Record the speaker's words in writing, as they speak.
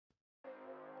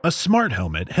A smart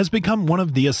helmet has become one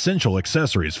of the essential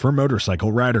accessories for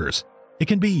motorcycle riders. It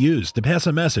can be used to pass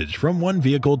a message from one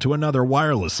vehicle to another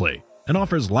wirelessly and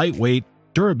offers lightweight,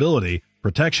 durability,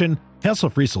 protection,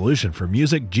 hassle-free solution for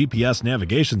music, GPS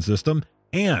navigation system,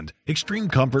 and extreme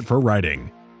comfort for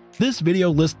riding. This video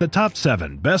lists the top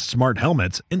 7 best smart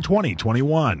helmets in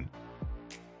 2021.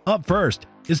 Up first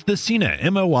is the Sena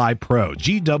MOI Pro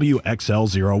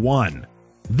GWXL01.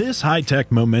 This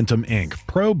high-tech Momentum Inc.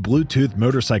 Pro Bluetooth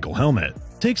motorcycle helmet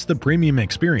takes the premium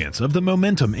experience of the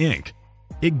Momentum Inc.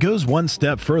 It goes one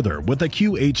step further with a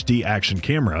QHD action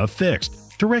camera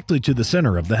affixed directly to the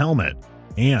center of the helmet,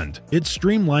 and its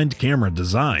streamlined camera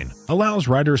design allows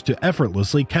riders to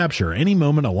effortlessly capture any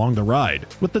moment along the ride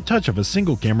with the touch of a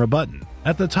single camera button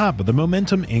at the top of the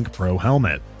Momentum Inc. Pro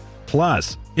helmet.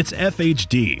 Plus, its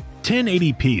FHD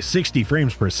 1080p 60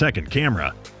 frames per second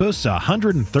camera boasts a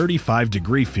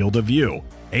 135-degree field of view,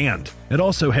 and it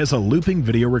also has a looping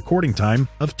video recording time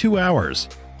of 2 hours.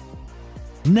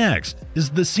 Next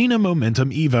is the Sena Momentum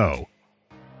EVO.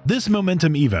 This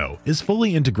Momentum EVO is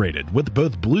fully integrated with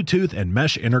both Bluetooth and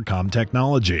Mesh Intercom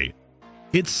technology.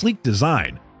 Its sleek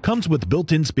design comes with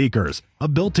built-in speakers, a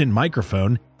built-in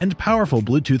microphone, and powerful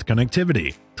Bluetooth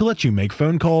connectivity to let you make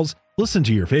phone calls, listen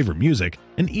to your favorite music,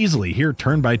 and easily hear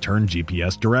turn-by-turn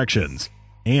GPS directions.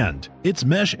 And its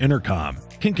Mesh Intercom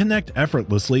can connect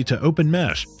effortlessly to Open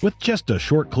Mesh with just a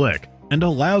short click and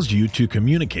allows you to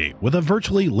communicate with a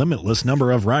virtually limitless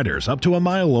number of riders up to a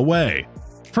mile away.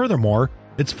 Furthermore,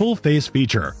 its full face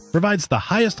feature provides the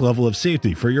highest level of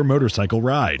safety for your motorcycle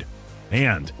ride.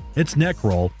 And its neck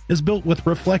roll is built with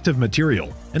reflective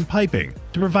material and piping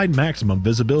to provide maximum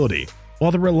visibility,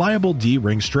 while the reliable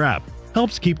D-ring strap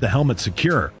helps keep the helmet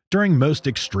secure during most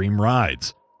extreme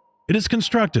rides. It is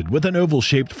constructed with an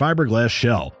oval-shaped fiberglass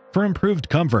shell for improved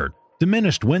comfort,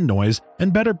 diminished wind noise,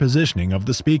 and better positioning of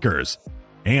the speakers.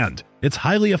 And its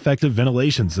highly effective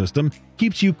ventilation system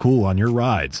keeps you cool on your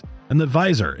rides, and the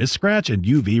visor is scratch and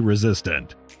UV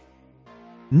resistant.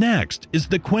 Next is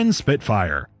the Quinn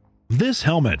Spitfire. This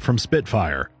helmet from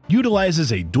Spitfire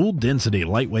utilizes a dual-density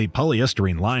lightweight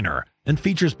polystyrene liner and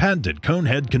features patented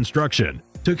Conehead construction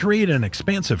to create an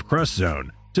expansive crush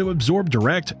zone to absorb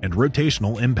direct and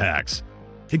rotational impacts.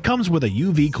 It comes with a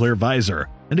UV clear visor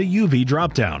and a UV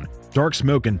dropdown, dark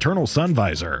smoke internal sun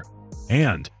visor,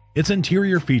 and its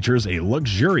interior features a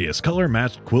luxurious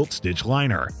color-matched quilt stitch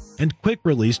liner and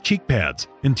quick-release cheek pads,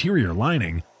 interior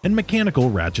lining, and mechanical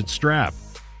ratchet strap.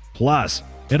 Plus,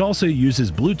 it also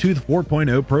uses Bluetooth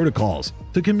 4.0 protocols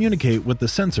to communicate with the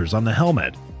sensors on the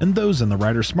helmet and those in the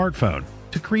rider's smartphone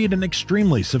to create an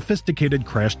extremely sophisticated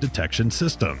crash detection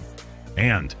system.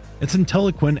 And its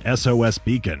IntelliQuinn SOS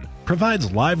beacon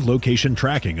provides live location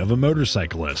tracking of a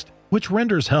motorcyclist, which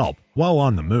renders help while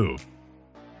on the move.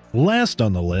 Last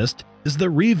on the list is the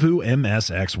rearview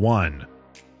MSX1.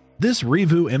 This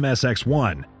rearview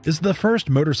MSX1 is the first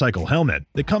motorcycle helmet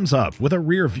that comes up with a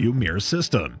rear-view mirror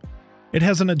system. It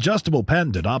has an adjustable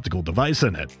patented optical device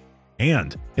in it,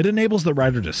 and it enables the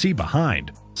rider to see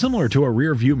behind, similar to a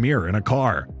rear-view mirror in a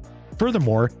car.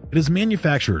 Furthermore, it is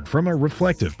manufactured from a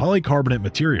reflective polycarbonate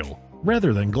material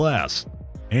rather than glass.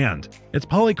 And its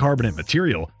polycarbonate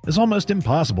material is almost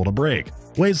impossible to break,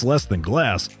 weighs less than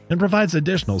glass, and provides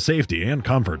additional safety and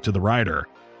comfort to the rider.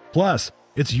 Plus,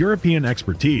 its European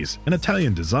expertise and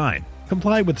Italian design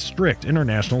comply with strict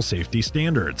international safety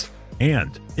standards.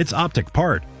 And its optic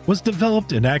part was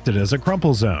developed and acted as a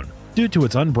crumple zone due to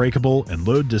its unbreakable and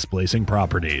load-displacing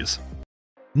properties.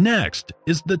 Next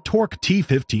is the Torque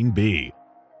T15B.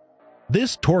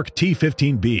 This Torque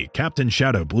T15B Captain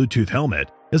Shadow Bluetooth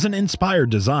helmet is an inspired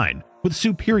design with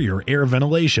superior air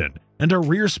ventilation and a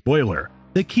rear spoiler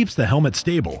that keeps the helmet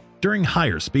stable during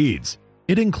higher speeds.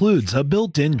 It includes a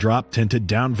built-in drop-tinted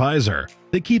down visor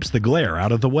that keeps the glare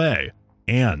out of the way,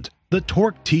 and the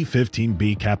Torque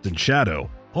T15B Captain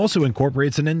Shadow also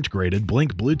incorporates an integrated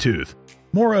Blink Bluetooth.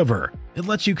 Moreover, it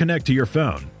lets you connect to your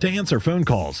phone to answer phone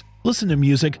calls, listen to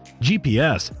music,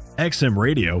 GPS, XM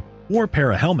radio, or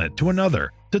pair a helmet to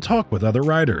another to talk with other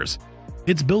riders.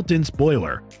 Its built-in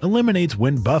spoiler eliminates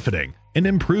wind buffeting and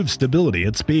improves stability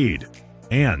at speed.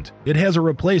 And it has a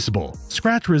replaceable,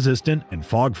 scratch-resistant, and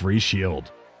fog-free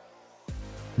shield.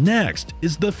 Next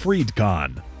is the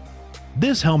FreedCon.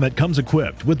 This helmet comes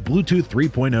equipped with Bluetooth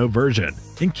 3.0 version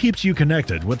and keeps you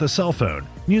connected with a cell phone,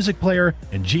 music player,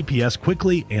 and GPS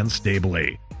quickly and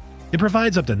stably. It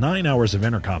provides up to 9 hours of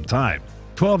intercom time,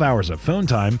 12 hours of phone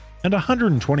time, and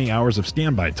 120 hours of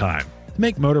standby time to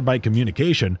make motorbike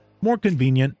communication more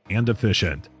convenient and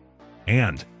efficient.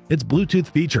 And its Bluetooth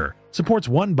feature supports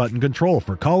one-button control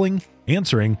for calling,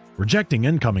 answering, rejecting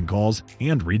incoming calls,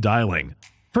 and redialing.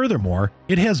 Furthermore,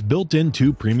 it has built-in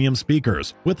 2 premium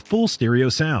speakers with full stereo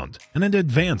sound and an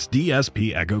advanced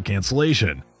DSP echo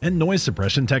cancellation and noise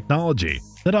suppression technology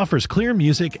that offers clear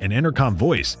music and intercom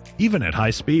voice even at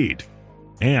high speed.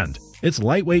 And its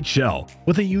lightweight shell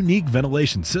with a unique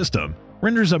ventilation system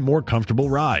renders a more comfortable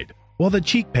ride, while the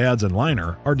cheek pads and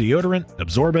liner are deodorant,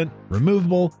 absorbent,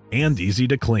 removable, and easy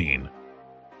to clean.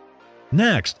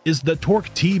 Next is the Torque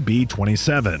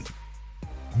TB27.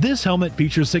 This helmet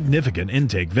features significant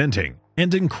intake venting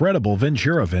and incredible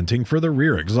Ventura venting for the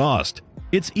rear exhaust.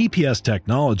 Its EPS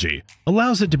technology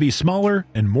allows it to be smaller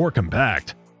and more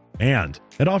compact, and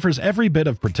it offers every bit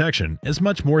of protection as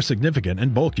much more significant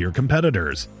and bulkier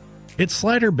competitors. Its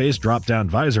slider-based drop-down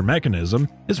visor mechanism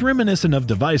is reminiscent of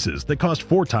devices that cost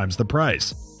 4 times the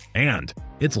price, and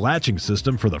its latching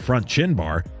system for the front chin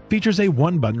bar features a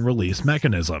 1-button release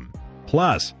mechanism.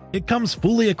 Plus, it comes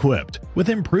fully equipped with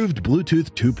improved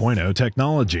Bluetooth 2.0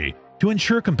 technology to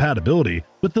ensure compatibility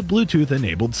with the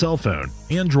Bluetooth-enabled cell phone,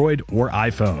 Android, or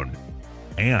iPhone.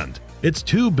 And its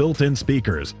 2 built-in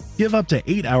speakers give up to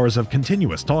 8 hours of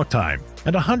continuous talk time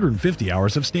and 150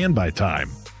 hours of standby time.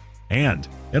 And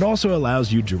it also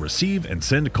allows you to receive and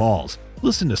send calls,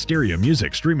 listen to stereo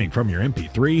music streaming from your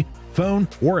MP3, phone,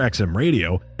 or XM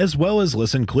radio, as well as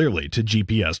listen clearly to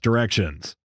GPS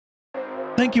directions.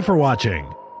 Thank you for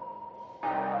watching.